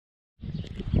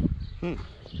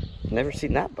Never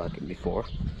seen that bucket before.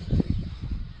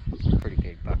 Pretty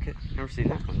big bucket. Never seen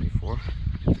that one before.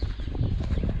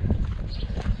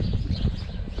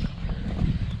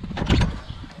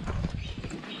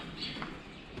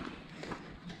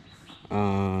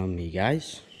 You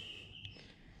guys,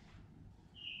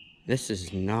 this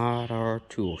is not our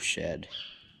tool shed.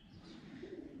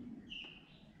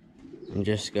 I'm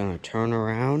just gonna turn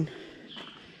around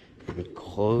and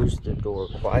close the door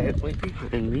quietly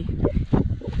behind me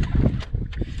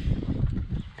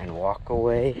and walk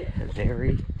away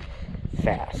very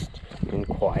fast and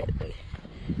quietly.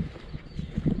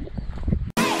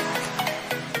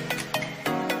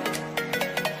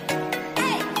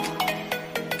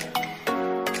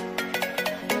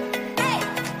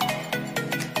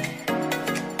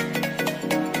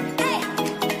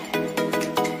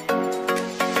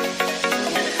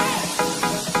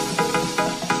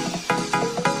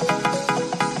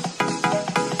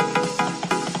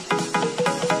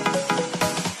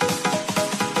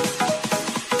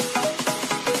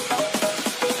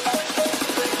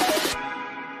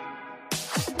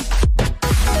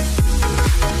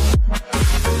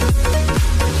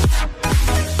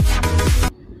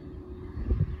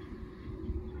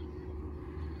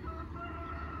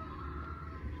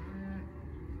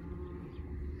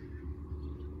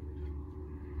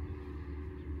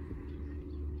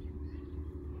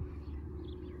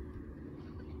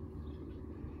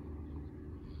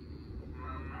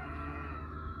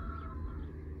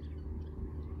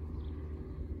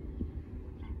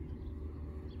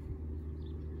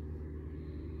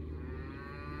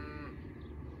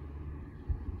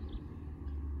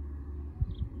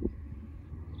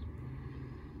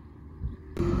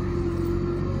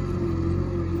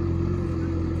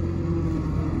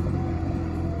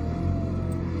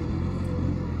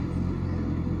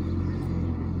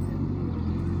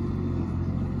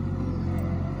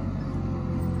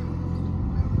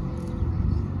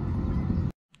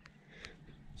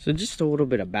 So just a little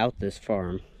bit about this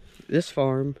farm. This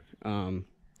farm,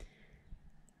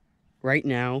 right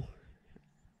now,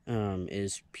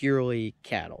 is purely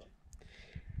cattle.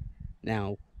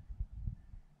 Now,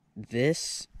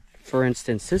 this, for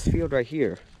instance, this field right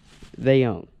here, they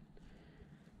own.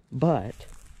 But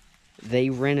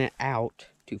they rent it out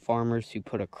to farmers who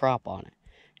put a crop on it.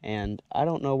 And I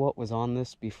don't know what was on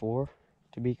this before,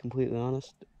 to be completely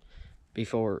honest,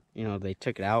 before, you know, they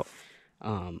took it out.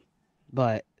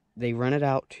 But they rent it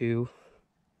out to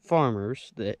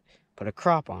farmers that put a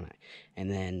crop on it. And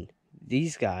then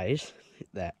these guys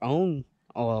that own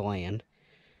all the land,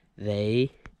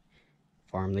 they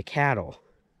farm the cattle.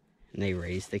 And they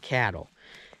raise the cattle.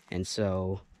 And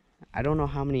so, I don't know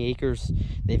how many acres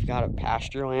they've got of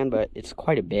pasture land, but it's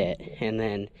quite a bit. And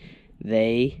then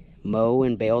they mow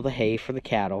and bale the hay for the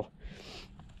cattle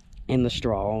and the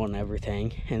straw and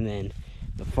everything. And then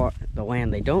the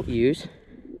land they don't use,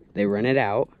 they rent it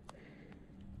out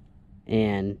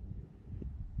and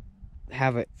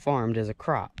have it farmed as a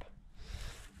crop.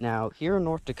 Now, here in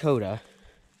North Dakota,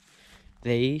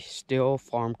 they still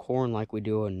farm corn like we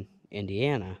do in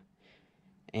Indiana,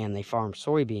 and they farm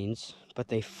soybeans, but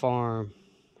they farm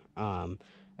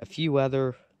a few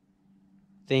other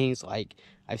things, like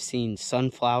I've seen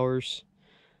sunflowers,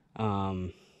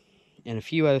 and a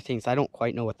few other things. I don't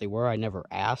quite know what they were. I never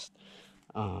asked,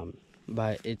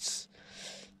 but it's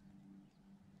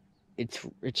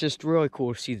just really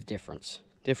cool to see the difference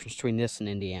between this and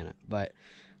Indiana. But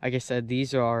like I said,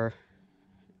 these are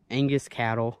Angus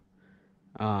cattle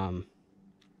out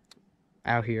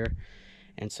here,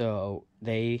 and so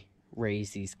they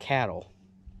raise these cattle,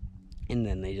 and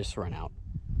then they just rent out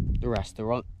the rest of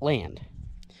the land.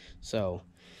 So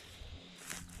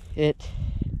it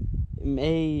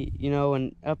may, you know,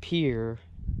 and up here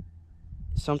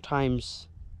sometimes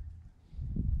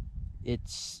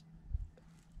it's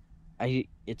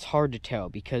hard to tell,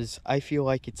 because I feel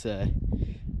like it's I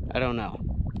don't know.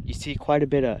 You see quite a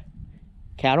bit of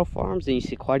cattle farms, and you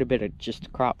see quite a bit of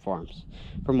just crop farms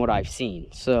from what I've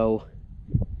seen. So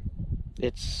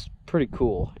it's pretty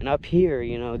cool. And up here,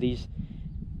 you know, these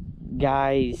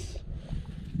guys,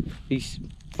 these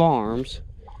farms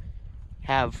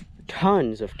have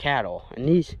tons of cattle, and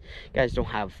these guys don't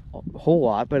have a whole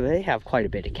lot, but they have quite a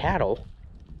bit of cattle.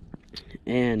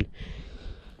 And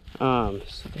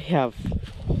so they have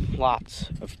lots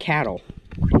of cattle.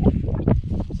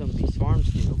 Some of these farms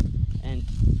do. And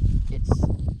it's,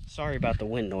 sorry about the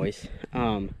wind noise,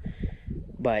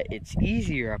 but it's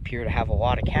easier up here to have a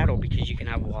lot of cattle because you can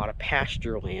have a lot of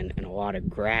pasture land and a lot of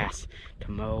grass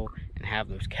to mow and have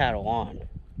those cattle on.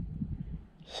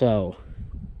 So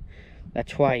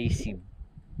that's why you see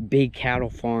big cattle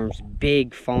farms,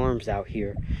 big farms out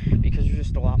here, because there's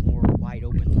just a lot more wide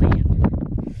open land.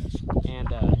 And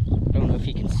I don't know if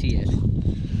you can see it,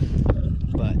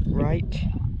 but right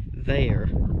there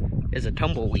is a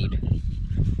tumbleweed.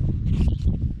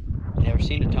 Never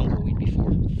seen a tumbleweed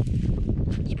before.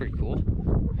 It's pretty cool.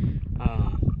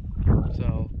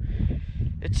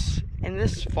 And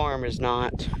this farm is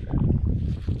not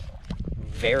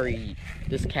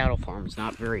this cattle farm is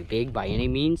not very big by any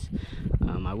means.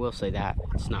 I will say that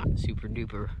it's not super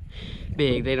duper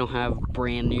big. They don't have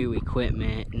brand new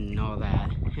equipment and all that.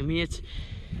 I mean,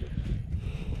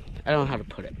 I don't know how to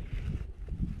put it.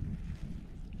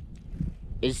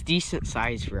 It's decent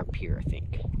size for up here, I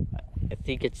think. I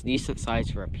think it's decent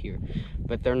size for up here,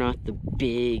 but they're not the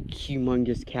big,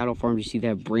 humongous cattle farms. You see, they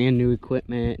have brand new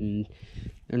equipment, and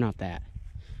they're not that.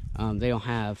 They don't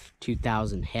have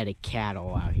 2,000 head of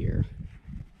cattle out here.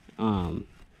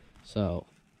 So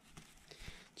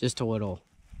just a little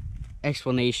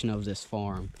explanation of this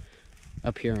farm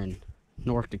up here in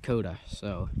North Dakota.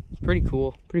 So pretty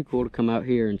cool to come out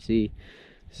here and see.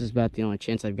 This is about the only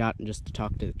chance I've gotten just to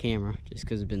talk to the camera, just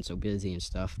because I've been so busy and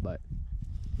stuff, but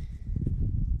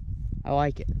I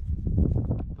like it.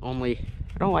 Only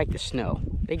I don't like the snow.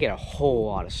 They get a whole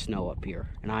lot of snow up here,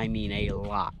 and I mean a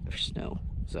lot of snow.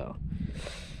 So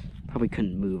probably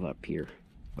couldn't move up here,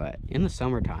 but in the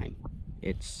summertime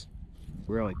it's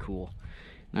really cool.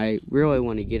 And I really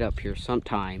want to get up here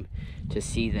sometime to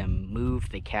see them move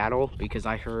the cattle, because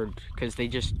because they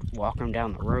just walk them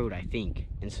down the road, I think,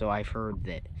 and so I've heard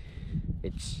that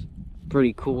it's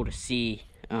pretty cool to see.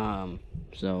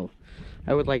 So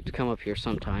I would like to come up here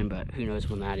sometime, but who knows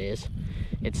when that is.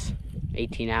 It's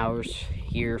 18 hours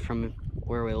here from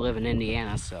where we live in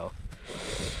Indiana, so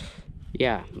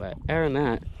yeah. But other than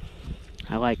that,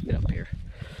 I like it up here.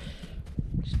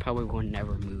 Just probably will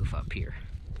never move up here.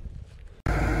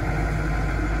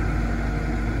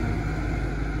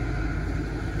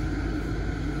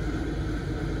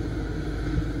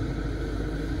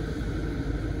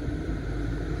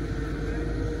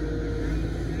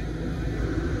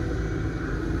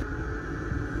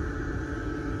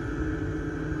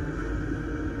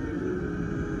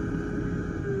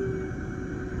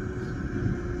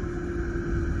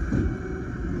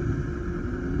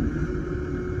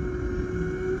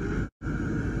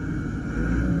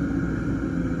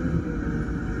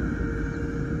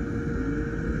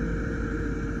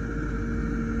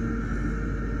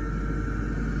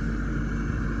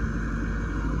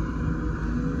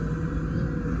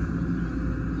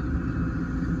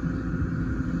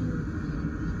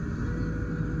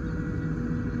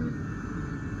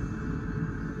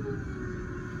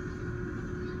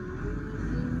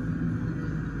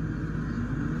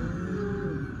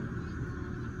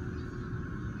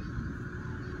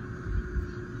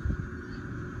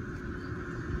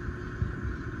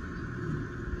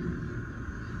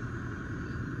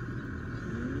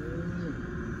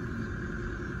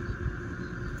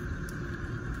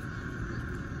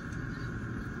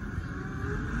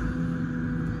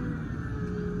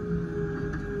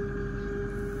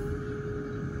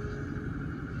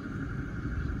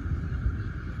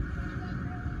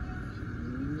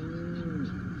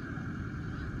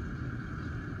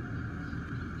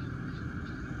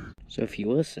 So if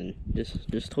you listen,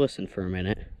 just listen for a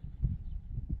minute.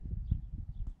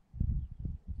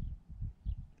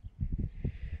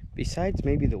 Besides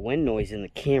maybe the wind noise in the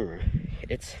camera,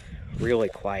 it's really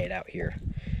quiet out here,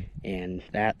 and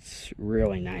that's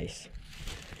really nice.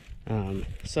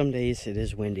 Some days it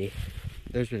is windy.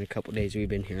 There's been a couple days we've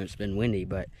been here and it's been windy,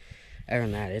 but other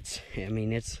than that, it's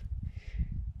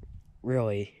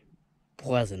really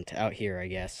pleasant out here, I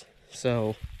guess.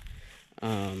 So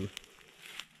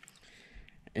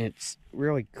it's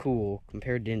really cool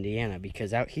compared to Indiana,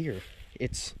 because out here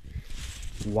it's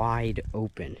wide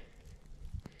open.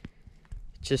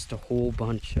 It's just a whole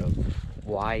bunch of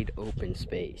wide open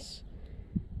space.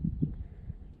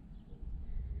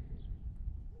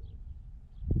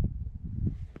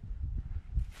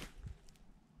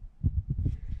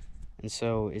 And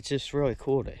so it's just really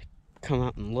cool to come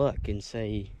out and look and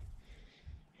say,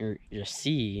 or just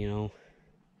see, you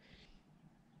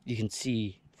can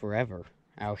see forever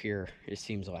out here, it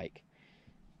seems like.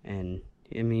 And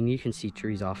I mean, you can see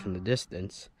trees off in the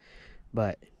distance,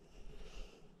 but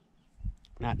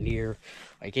not near.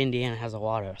 Like Indiana has a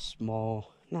lot of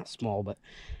not small, but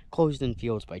closed in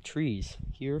fields by trees.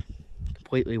 Here,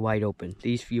 completely wide open.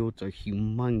 These fields are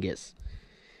humongous.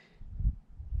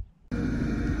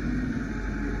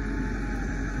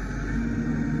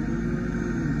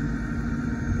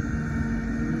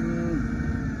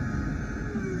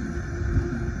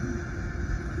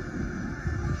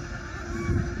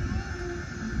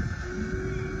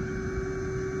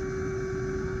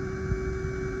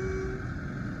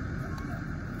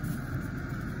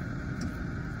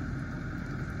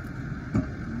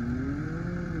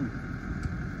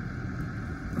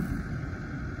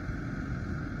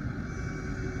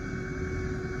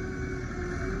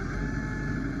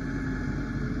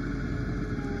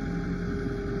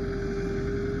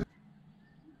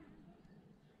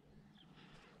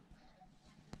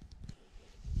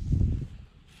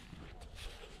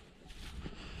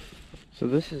 So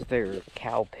this is their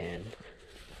cow pen.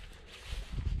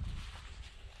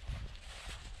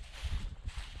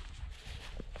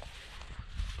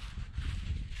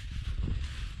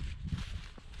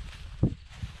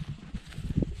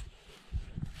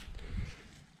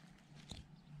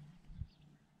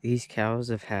 These cows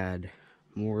have had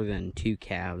more than 2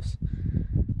 calves,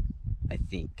 I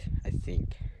think.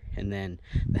 And then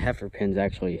the heifer pen's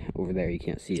actually over there. You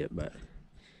can't see it, but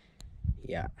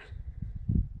yeah.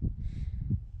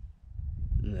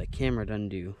 And the camera doesn't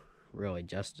do really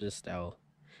justice to how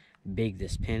big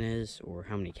this pen is or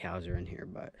how many cows are in here,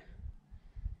 but.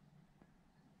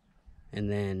 And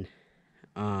then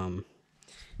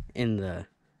in the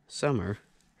summer,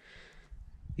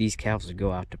 these cows would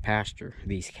go out to pasture.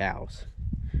 These cows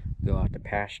go out to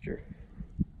pasture.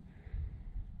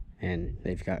 And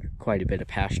they've got quite a bit of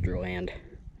pasture land.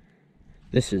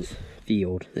 This is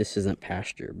field. This isn't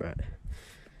pasture, but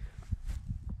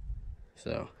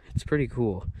so it's pretty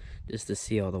cool just to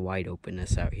see all the wide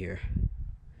openness out here.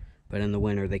 But in the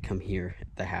winter they come here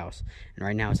at the house, and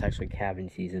right now it's actually calving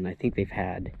season. I think they've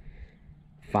had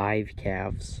 5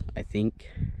 calves. I think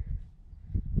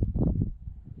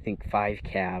 5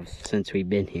 calves since we've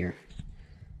been here.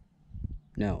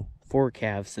 No, 4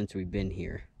 calves since we've been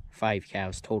here. 5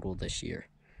 calves total this year.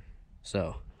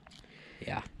 So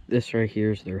yeah, this right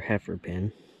here is their heifer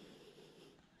pen.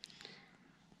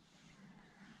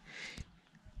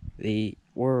 They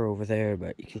were over there,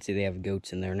 but you can see they have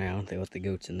goats in there now. They let the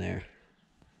goats in there,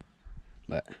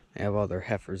 but they have all their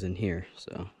heifers in here.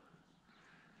 So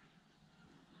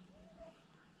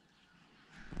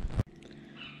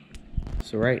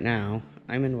right now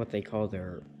I'm in what they call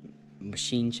their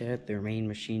machine shed, their main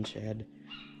machine shed.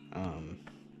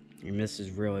 And this is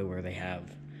really where they have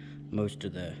most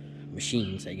of the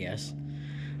machines, I guess.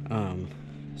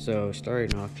 So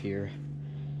starting off here,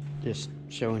 just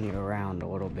showing you around a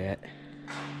little bit.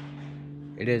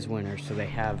 It is winter, so they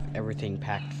have everything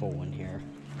packed full in here,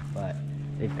 but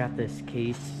they've got this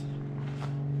case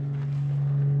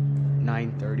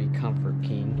 930 Comfort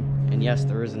King, and yes,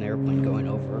 there is an airplane going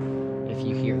over if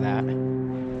you hear that.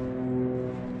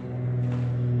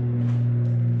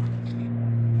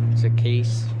 It's a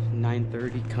case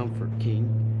 930 Comfort King,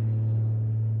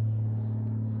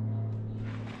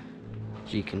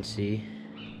 as you can see.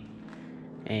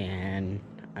 And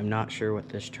I'm not sure what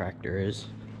this tractor is.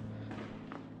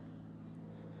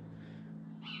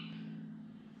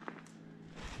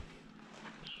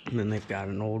 And then they've got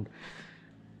an old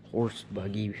horse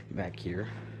buggy back here.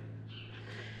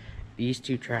 These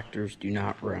 2 tractors do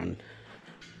not run.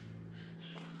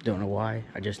 Don't know why,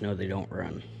 I just know they don't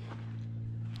run.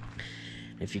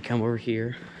 If you come over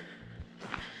here,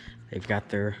 they've got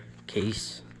their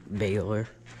case baler.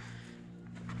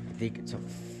 I think it's a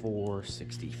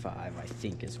 465, I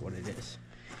think is what it is.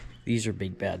 These are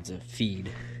big bags of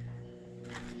feed.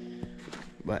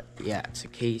 But yeah, it's a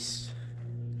case.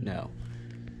 No,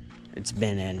 it's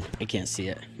been in. I can't see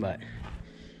it, but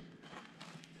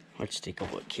let's take a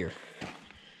look here.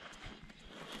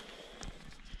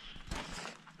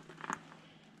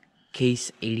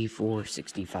 Case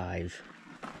 8465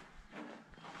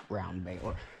 round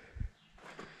baler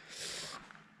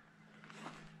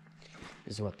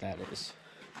is what that is.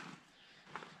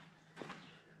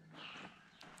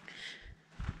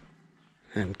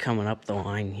 And coming up the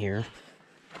line here,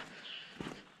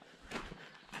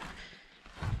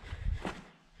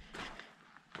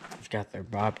 we've got their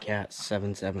Bobcat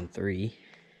 773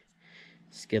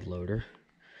 skid loader,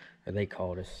 or they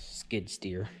call it a skid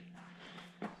steer.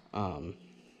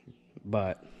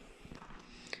 But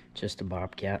just a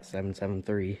Bobcat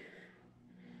 773.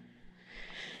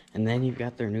 And then you've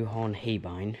got their New Holland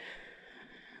Haybine.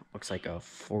 Looks like a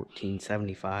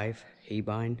 1475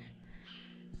 Haybine.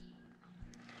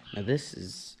 Now this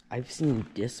is, I've seen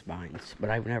disc bines, but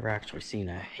I've never actually seen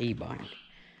a Haybine.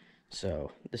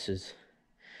 So this is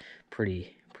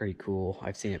pretty cool.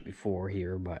 I've seen it before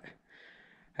here, but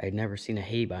I had never seen a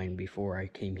Haybine before I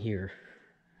came here,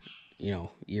 you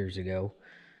know, years ago,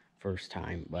 first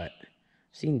time. But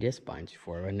I've seen disc bines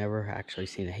before, but I've never actually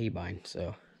seen a Haybine.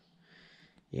 So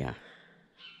yeah.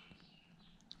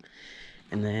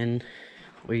 And then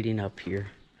leading up here,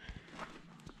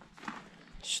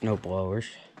 snow blowers.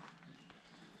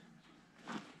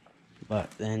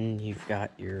 But then you've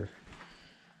got your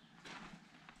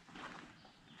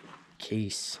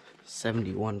case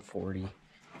 7140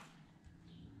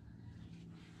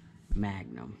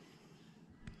 Magnum.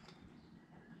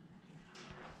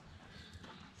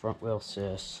 Front wheel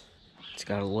assist. It's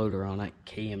got a loader on it,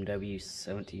 KMW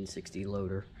 1760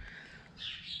 loader.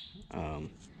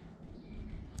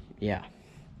 Yeah.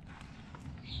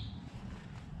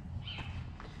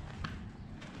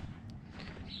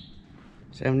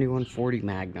 7140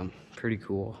 Magnum, pretty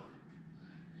cool.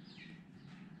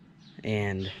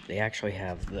 And they actually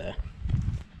have the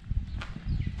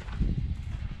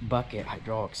bucket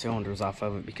hydraulic cylinders off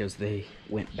of it because they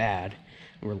went bad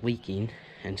and were leaking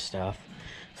and stuff.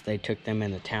 So they took them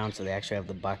into town, so they actually have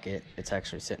the bucket. It's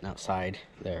actually sitting outside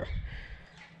there,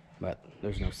 but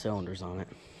there's no cylinders on it.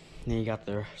 And then you got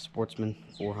their Sportsman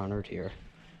 400 here,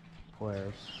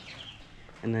 Polaris,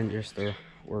 and then just their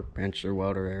workbench, their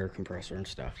welder air compressor and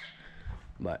stuff.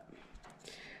 And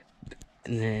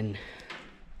then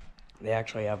they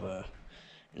actually have an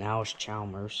Alice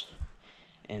Chalmers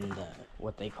in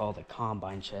what they call the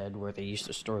combine shed, where they used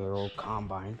to store their old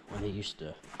combine when they used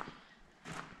to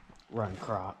run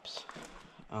crops.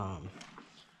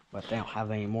 But they don't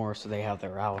have any more, so they have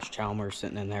their Alice Chalmers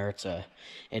sitting in there. It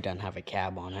doesn't have a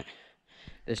cab on it.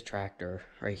 This tractor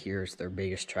right here is their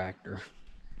biggest tractor.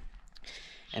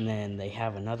 And then they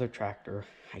have another tractor,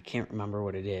 I can't remember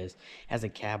what it is. It has a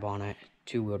cab on it,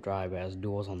 2-wheel drive, it has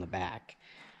duals on the back.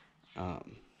 Can't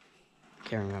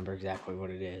remember exactly what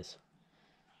it is.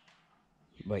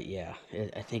 But yeah,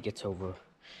 I think it's over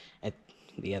at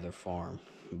the other farm.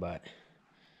 But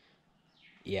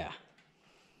yeah.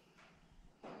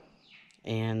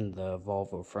 And the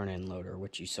Volvo front end loader,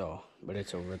 which you saw, but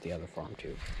it's over at the other farm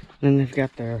too. Then they've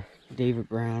got their David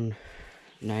Brown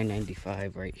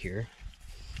 995 right here.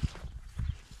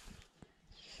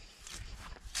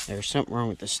 There's something wrong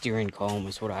with the steering column,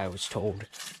 is what I was told.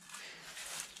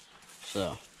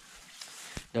 So,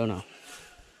 don't know.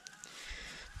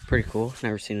 Pretty cool.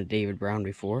 Never seen a David Brown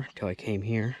before until I came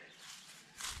here.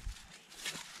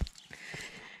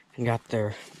 And got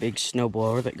their big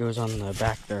snowblower that goes on the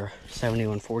back of their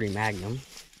 7140 Magnum.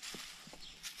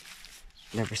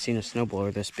 Never seen a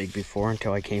snowblower this big before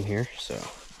until I came here, so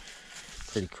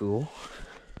pretty cool.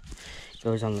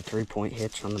 Goes on the 3-point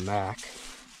hitch on the back.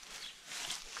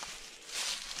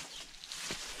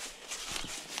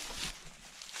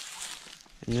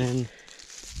 And then,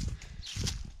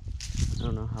 I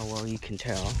don't know how well you can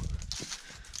tell,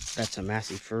 that's a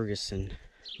Massey Ferguson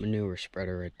manure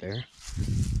spreader right there.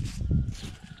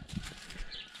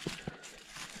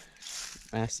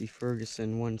 Massey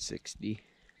Ferguson 160.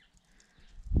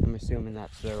 I'm assuming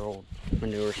that's their old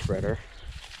manure spreader.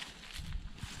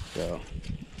 So,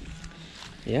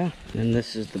 yeah. And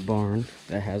this is the barn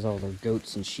that has all their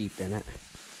goats and sheep in it.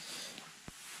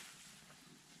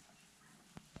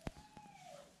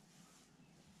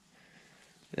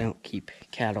 They don't keep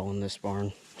cattle in this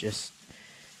barn, just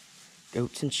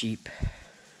goats and sheep.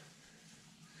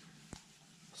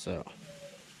 So,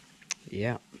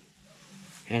 yeah.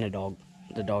 And a dog.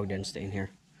 The dog didn't stay in here.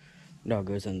 The dog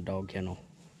goes in the dog kennel.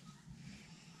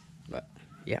 But,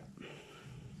 yeah.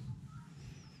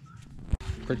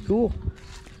 Pretty cool.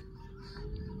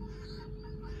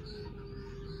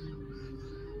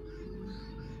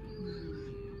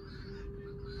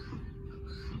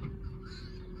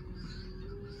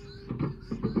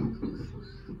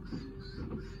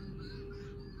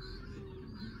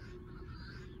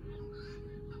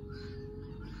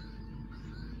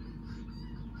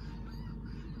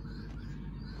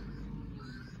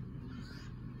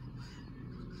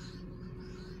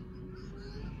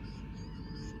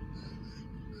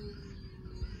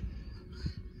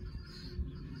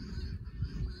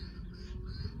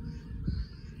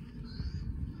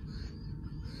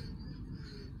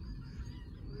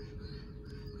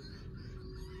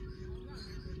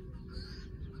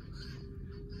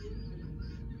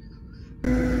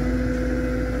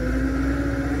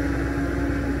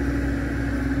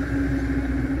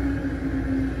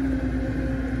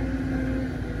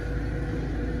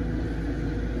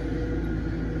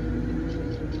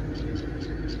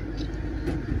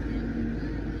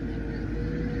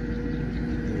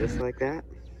 Just like that,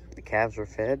 the calves are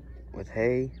fed with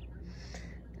hay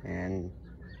and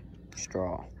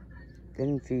straw.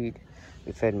 Didn't feed.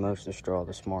 We fed most of the straw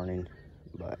this morning,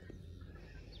 but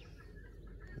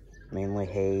mainly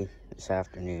hay this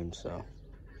afternoon, so.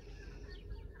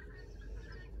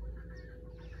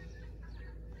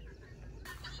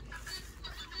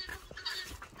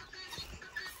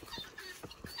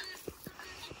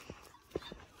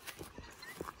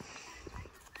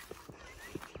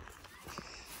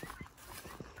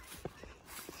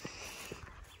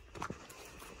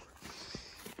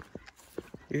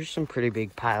 There's some pretty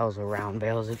big piles of round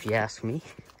bales, if you ask me.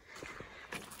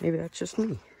 Maybe that's just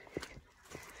me.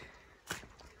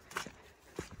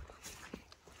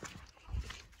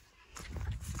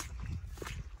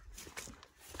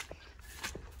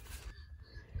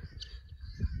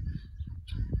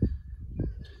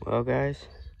 Well, guys,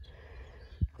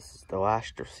 this is the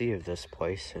last you'll see of this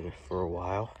place for a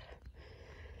while.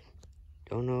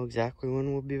 Don't know exactly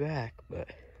when we'll be back, but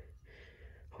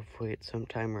hopefully it's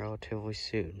sometime relatively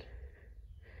soon.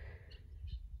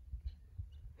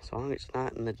 As long as it's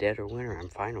not in the dead of winter, I'm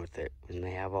fine with it when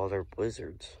they have all their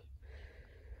blizzards.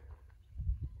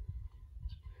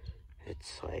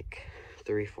 It's like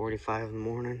 3:45 in the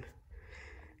morning.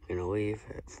 Gonna leave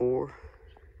at 4.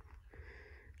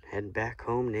 Head back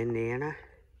home to Indiana.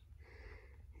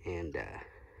 And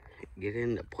get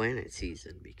into planet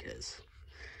season because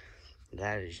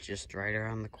that is just right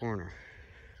around the corner.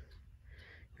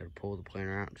 Gotta pull the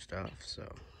planter out and stuff,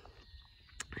 so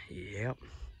yep.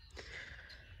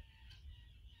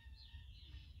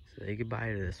 Say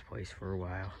goodbye to this place for a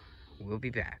while. We'll be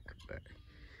back, but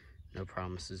no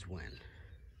promises when.